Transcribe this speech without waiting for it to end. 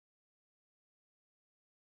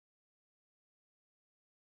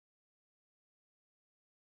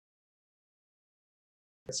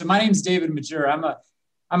So my name is David Majur.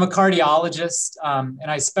 I'm a cardiologist, and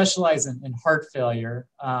I specialize in heart failure,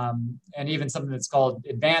 and even something that's called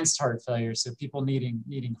advanced heart failure. So people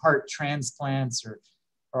needing heart transplants or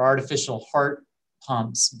artificial heart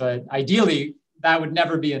pumps. But ideally, that would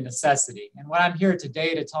never be a necessity. And what I'm here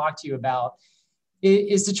today to talk to you about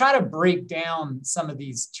is to try to break down some of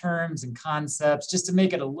these terms and concepts just to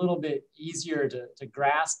make it a little bit easier to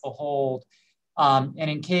grasp a hold. And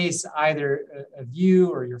in case either of you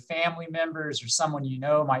or your family members or someone you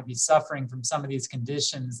know might be suffering from some of these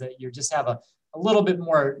conditions, that you just have a little bit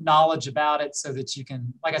more knowledge about it so that you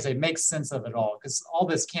can, like I say, make sense of it all, because all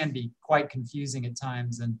this can be quite confusing at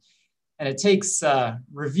times. And it takes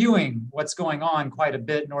reviewing what's going on quite a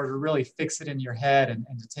bit in order to really fix it in your head and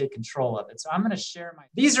to take control of it. So I'm going to share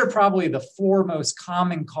these are probably the 4 most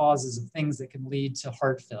common causes of things that can lead to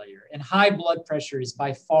heart failure. And high blood pressure is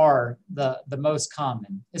by far the most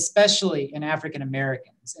common, especially in African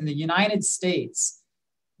Americans. In the United States,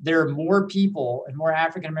 there are more people and more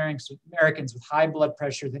African Americans with high blood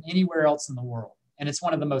pressure than anywhere else in the world. And it's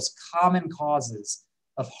one of the most common causes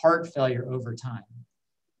of heart failure over time.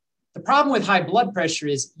 The problem with high blood pressure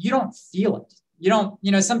is you don't feel it.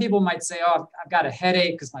 Some people might say, oh, I've got a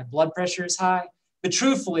headache because my blood pressure is high. But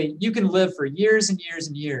truthfully, you can live for years and years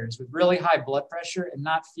and years with really high blood pressure and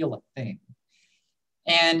not feel a thing.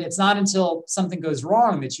 And it's not until something goes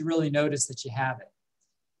wrong that you really notice that you have it.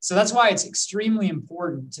 So that's why it's extremely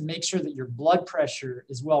important to make sure that your blood pressure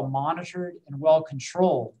is well monitored and well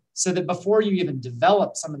controlled, so that before you even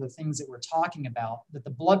develop some of the things that we're talking about, that the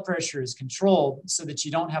blood pressure is controlled so that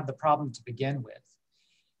you don't have the problem to begin with.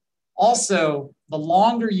 Also, the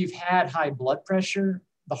longer you've had high blood pressure,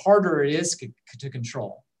 the harder it is to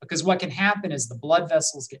control, because what can happen is the blood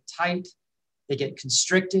vessels get tight, they get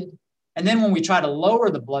constricted. And then when we try to lower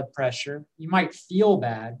the blood pressure, you might feel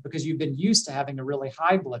bad because you've been used to having a really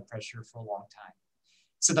high blood pressure for a long time.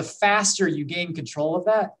 So the faster you gain control of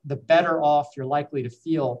that, the better off you're likely to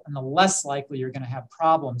feel, and the less likely you're going to have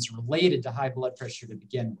problems related to high blood pressure to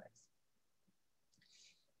begin with.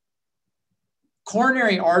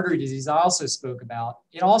 Coronary artery disease, I also spoke about.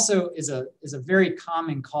 It also is a very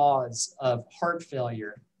common cause of heart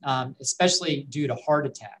failure, especially due to heart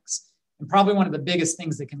attacks. And probably one of the biggest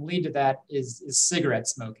things that can lead to that is cigarette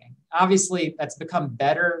smoking. Obviously, that's become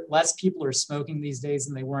better. Less people are smoking these days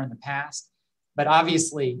than they were in the past. But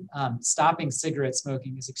obviously, stopping cigarette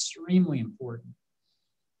smoking is extremely important.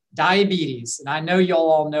 Diabetes, and I know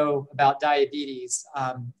y'all all know about diabetes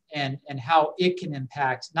and how it can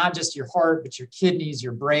impact not just your heart, but your kidneys,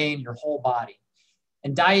 your brain, your whole body.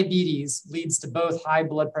 And diabetes leads to both high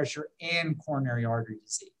blood pressure and coronary artery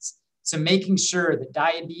disease. So making sure that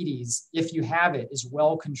diabetes, if you have it, is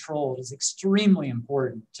well controlled is extremely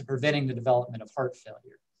important to preventing the development of heart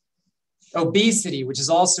failure. Obesity, which is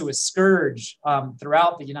also a scourge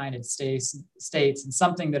throughout the United States and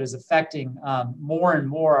something that is affecting more and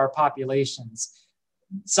more our populations,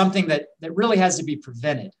 something that really has to be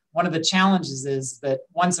prevented. One of the challenges is that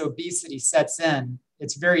once obesity sets in,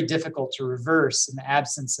 it's very difficult to reverse in the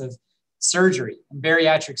absence of surgery. And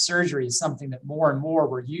bariatric surgery is something that more and more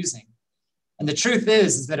we're using. And the truth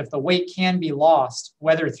is that if the weight can be lost,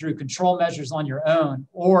 whether through control measures on your own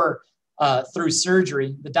or through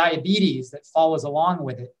surgery, the diabetes that follows along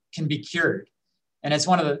with it can be cured. And it's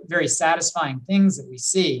one of the very satisfying things that we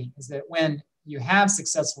see is that when you have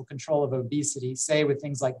successful control of obesity, say with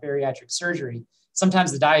things like bariatric surgery,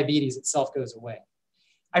 sometimes the diabetes itself goes away.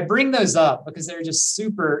 I bring those up because they're just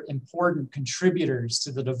super important contributors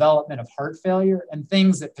to the development of heart failure and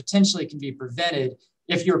things that potentially can be prevented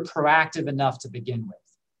if you're proactive enough to begin with.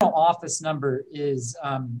 Our office number is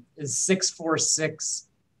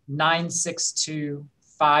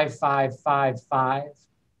 646-962-5555.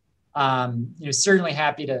 Certainly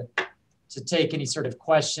happy to take any sort of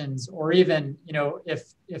questions, or even,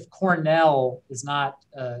 if Cornell is not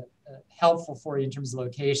helpful for you in terms of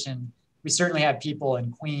location, we certainly have people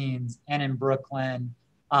in Queens and in Brooklyn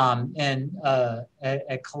and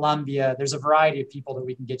at Columbia. There's a variety of people that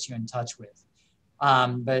we can get you in touch with.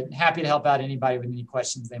 But happy to help out anybody with any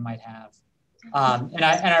questions they might have. And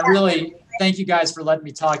I really thank you guys for letting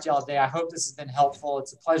me talk to y'all today. I hope this has been helpful.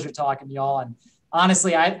 It's a pleasure talking to y'all. And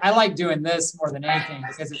honestly, I like doing this more than anything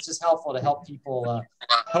because it's just helpful to help people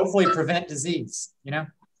hopefully prevent disease,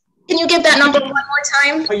 Can you give that number one more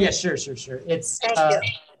time? Oh, yeah, sure. It's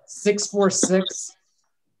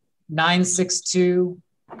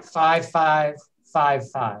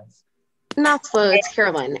 646-962-5555. Not slow. It's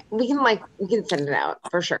Carolyn. We can send it out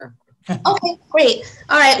for sure. Okay, great.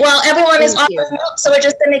 All right. Well, everyone is off the mute, so we're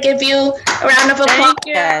just going to give you a round of applause.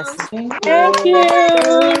 Yes. Thank you.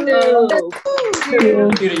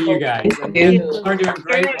 Thank you to you guys. And you are doing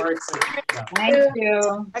great work. So, Thank you.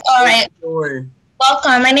 All right.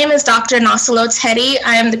 Welcome. My name is Dr. Nosolo Teddy.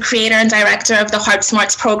 I am the creator and director of the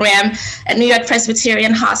HeartSmarts program at New York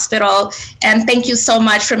Presbyterian Hospital. And thank you so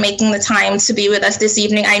much for making the time to be with us this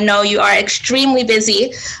evening. I know you are extremely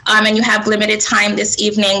busy and you have limited time this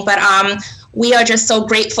evening, but we are just so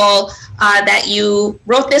grateful that you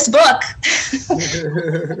wrote this book.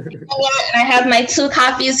 And I have my 2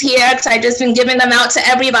 copies here because I've just been giving them out to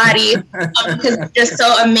everybody because it's just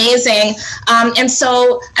so amazing. And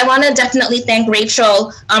so I want to definitely thank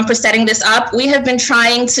Rachel for setting this up. We have been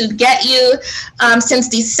trying to get you since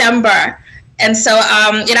December. And so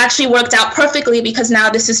it actually worked out perfectly because now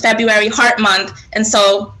this is February Heart Month. And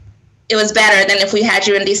so it was better than if we had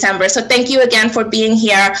you in December. So thank you again for being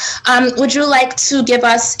here. Would you like to give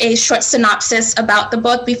us a short synopsis about the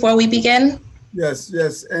book before we begin? Yes.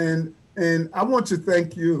 And I want to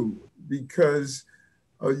thank you because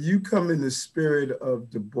you come in the spirit of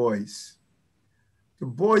Du Bois. Du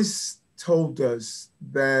Bois told us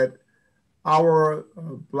that our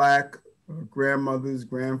Black grandmothers,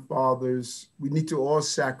 grandfathers, we need to all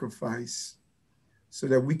sacrifice so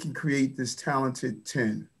that we can create this talented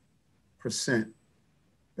 10%,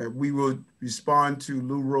 that we will respond to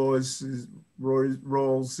Lou Rawls's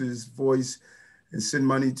voice and send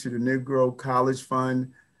money to the Negro College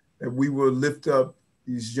Fund, that we will lift up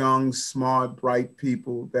these young, smart, bright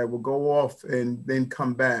people that will go off and then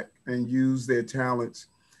come back and use their talents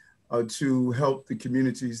to help the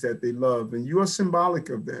communities that they love. And you are symbolic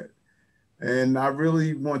of that. And I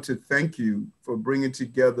really want to thank you for bringing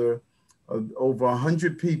together over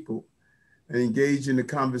 100 people and engage in the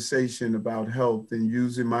conversation about health and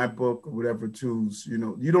using my book or whatever tools. You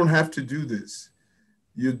know, you don't have to do this.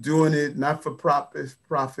 You're doing it not for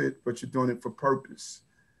profit, but you're doing it for purpose.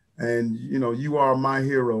 And, you know, you are my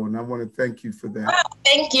hero, and I want to thank you for that. Oh,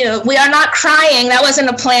 thank you. We are not crying. That wasn't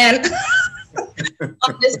a plan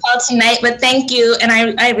on this call tonight, but thank you. And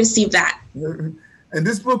I received that. And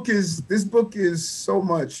this book is so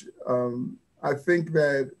much. I think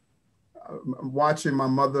that I'm watching my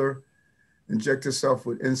mother inject herself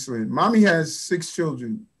with insulin. Mommy has 6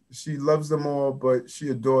 children. She loves them all, but she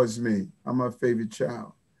adores me. I'm her favorite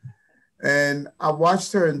child. And I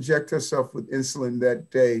watched her inject herself with insulin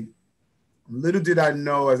that day. Little did I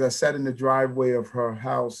know, as I sat in the driveway of her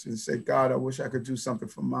house and said, God, I wish I could do something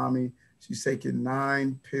for mommy. She's taking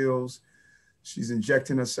 9 pills. She's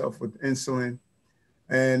injecting herself with insulin.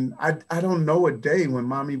 And I don't know a day when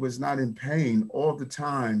mommy was not in pain all the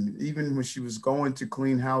time, even when she was going to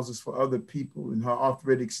clean houses for other people in her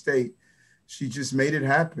arthritic state. She just made it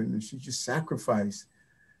happen, and she just sacrificed.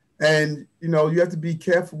 And, you know, you have to be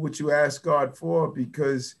careful what you ask God for,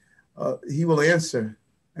 because he will answer.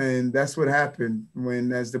 And that's what happened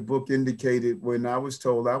when, as the book indicated, when I was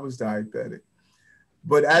told I was diabetic.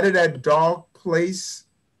 But out of that dark place,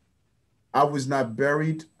 I was not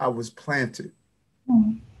buried, I was planted.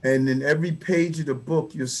 And in every page of the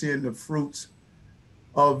book, you're seeing the fruits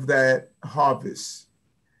of that harvest.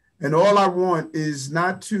 And all I want is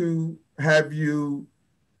not to have you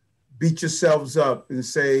beat yourselves up and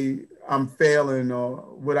say, I'm failing, or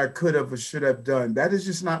what I could have or should have done. That is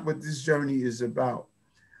just not what this journey is about.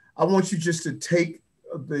 I want you just to take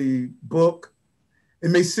the book.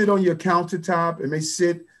 It may sit on your countertop. It may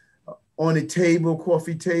sit on a table,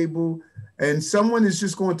 coffee table, and someone is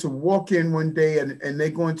just going to walk in one day and they're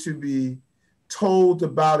going to be told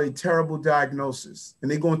about a terrible diagnosis, and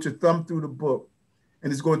they're going to thumb through the book,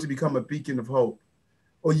 and it's going to become a beacon of hope.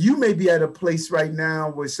 Or you may be at a place right now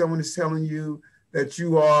where someone is telling you that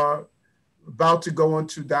you are about to go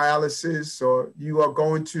into dialysis, or you are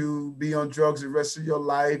going to be on drugs the rest of your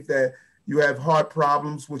life, that you have heart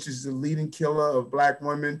problems, which is the leading killer of Black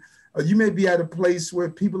women. You may be at a place where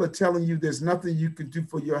people are telling you there's nothing you can do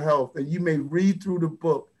for your health, and you may read through the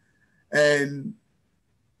book and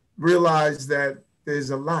realize that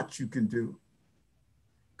there's a lot you can do.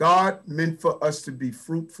 God meant for us to be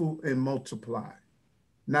fruitful and multiply,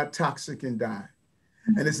 not toxic and die.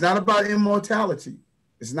 And it's not about immortality.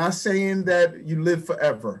 It's not saying that you live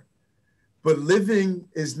forever, but living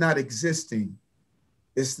is not existing.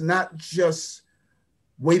 It's not just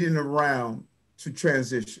waiting around to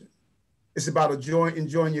transition. It's about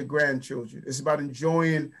enjoying your grandchildren. It's about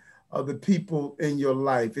enjoying the people in your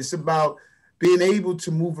life. It's about being able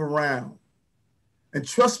to move around. And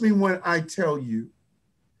trust me when I tell you,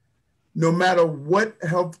 no matter what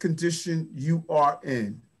health condition you are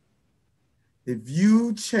in, if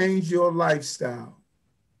you change your lifestyle,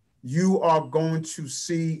 you are going to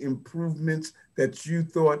see improvements that you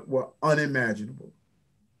thought were unimaginable.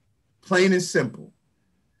 Plain and simple.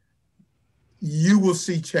 You will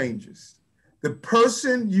see changes. The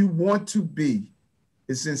person you want to be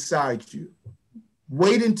is inside you,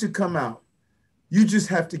 waiting to come out. You just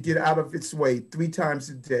have to get out of its way 3 times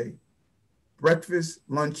a day: breakfast,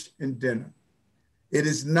 lunch, and dinner. It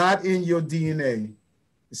is not in your DNA,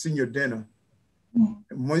 it's in your dinner.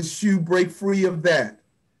 And once you break free of that,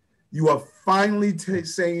 you are finally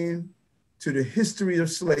saying to the history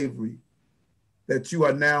of slavery that you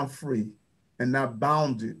are now free and not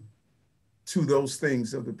bounded to those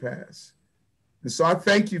things of the past. And so I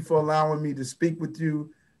thank you for allowing me to speak with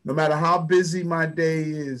you. No matter how busy my day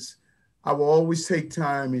is, I will always take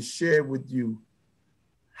time and share with you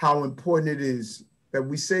how important it is that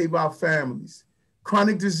we save our families.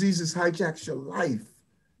 Chronic diseases hijacks your life.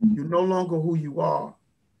 You're no longer who you are.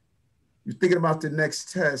 You're thinking about the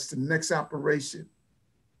next test, the next operation.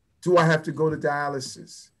 Do I have to go to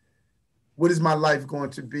dialysis? What is my life going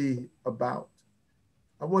to be about?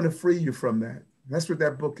 I want to free you from that. That's what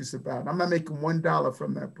that book is about. I'm not making $1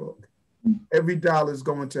 from that book. Every dollar is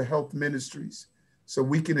going to health ministries so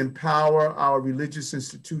we can empower our religious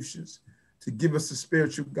institutions to give us the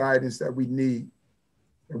spiritual guidance that we need.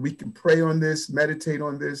 And we can pray on this, meditate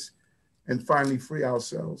on this, and finally free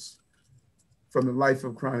ourselves from the life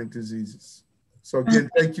of chronic diseases. So again,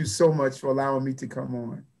 thank you so much for allowing me to come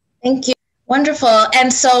on. Thank you. Wonderful.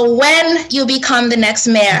 And so when you become the next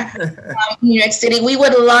mayor of New York City, we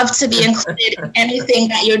would love to be included in anything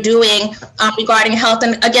that you're doing regarding health.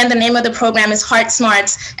 And again, the name of the program is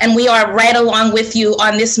HeartSmarts, and we are right along with you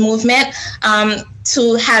on this movement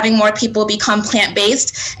to having more people become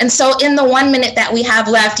plant-based. And so in the 1 minute that we have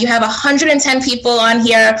left, you have 110 people on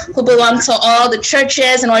here who belong to all the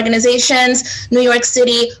churches and organizations, New York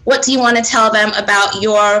City. What do you want to tell them about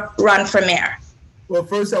your run for mayor? Well,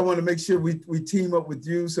 first, I want to make sure we team up with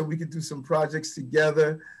you so we can do some projects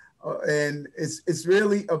together. And it's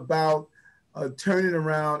really about turning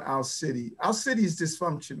around our city. Our city is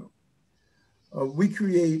dysfunctional. We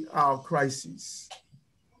create our crises.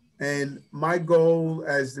 And my goal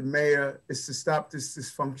as the mayor is to stop this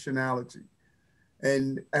dysfunctionality.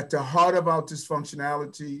 And at the heart of our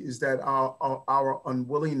dysfunctionality is that our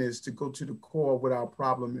unwillingness to go to the core of what our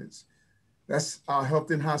problem is. That's our Health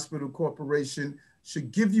and Hospital Corporation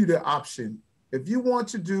should give you the option. If you want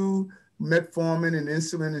to do metformin and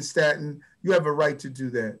insulin and statin, you have a right to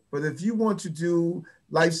do that. But if you want to do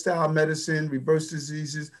lifestyle medicine, reverse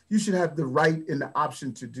diseases, you should have the right and the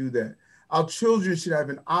option to do that. Our children should have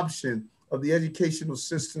an option of the educational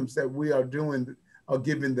systems that we are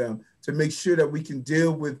giving them to make sure that we can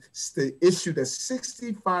deal with the issue that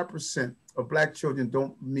 65% of Black children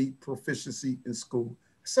don't meet proficiency in school.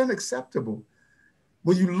 It's unacceptable.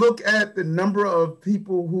 When you look at the number of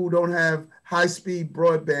people who don't have high-speed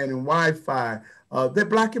broadband and Wi-Fi, they're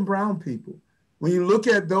Black and brown people. When you look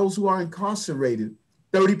at those who are incarcerated,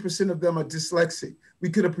 30% of them are dyslexic. We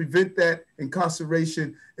could have prevented that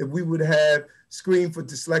incarceration if we would have screened for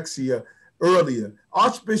dyslexia earlier.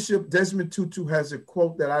 Archbishop Desmond Tutu has a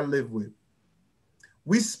quote that I live with.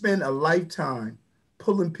 We spend a lifetime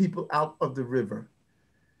pulling people out of the river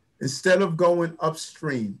instead of going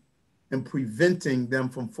upstream and preventing them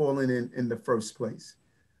from falling in the first place.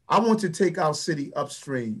 I want to take our city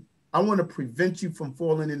upstream. I want to prevent you from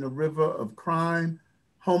falling in the river of crime,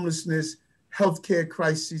 homelessness, healthcare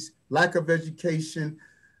crises, lack of education,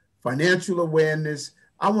 financial awareness.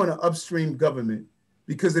 I want to upstream government,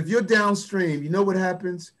 because if you're downstream, you know what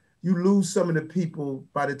happens? You lose some of the people.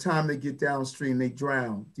 By the time they get downstream, they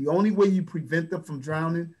drown. The only way you prevent them from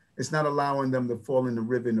drowning is not allowing them to fall in the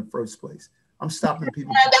river in the first place. I'm stopping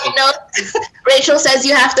people. On that note, Rachel says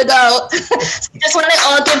you have to go. Just want to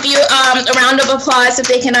all give you a round of applause if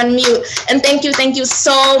they can unmute. And thank you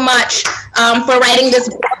so much for writing this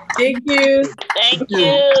book. Thank you. Thank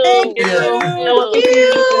you. Thank you.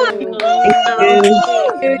 Thank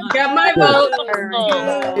you. Got my vote.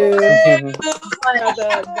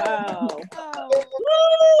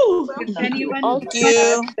 Thank you.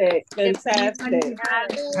 Fantastic.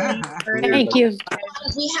 Thank you.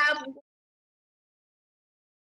 We have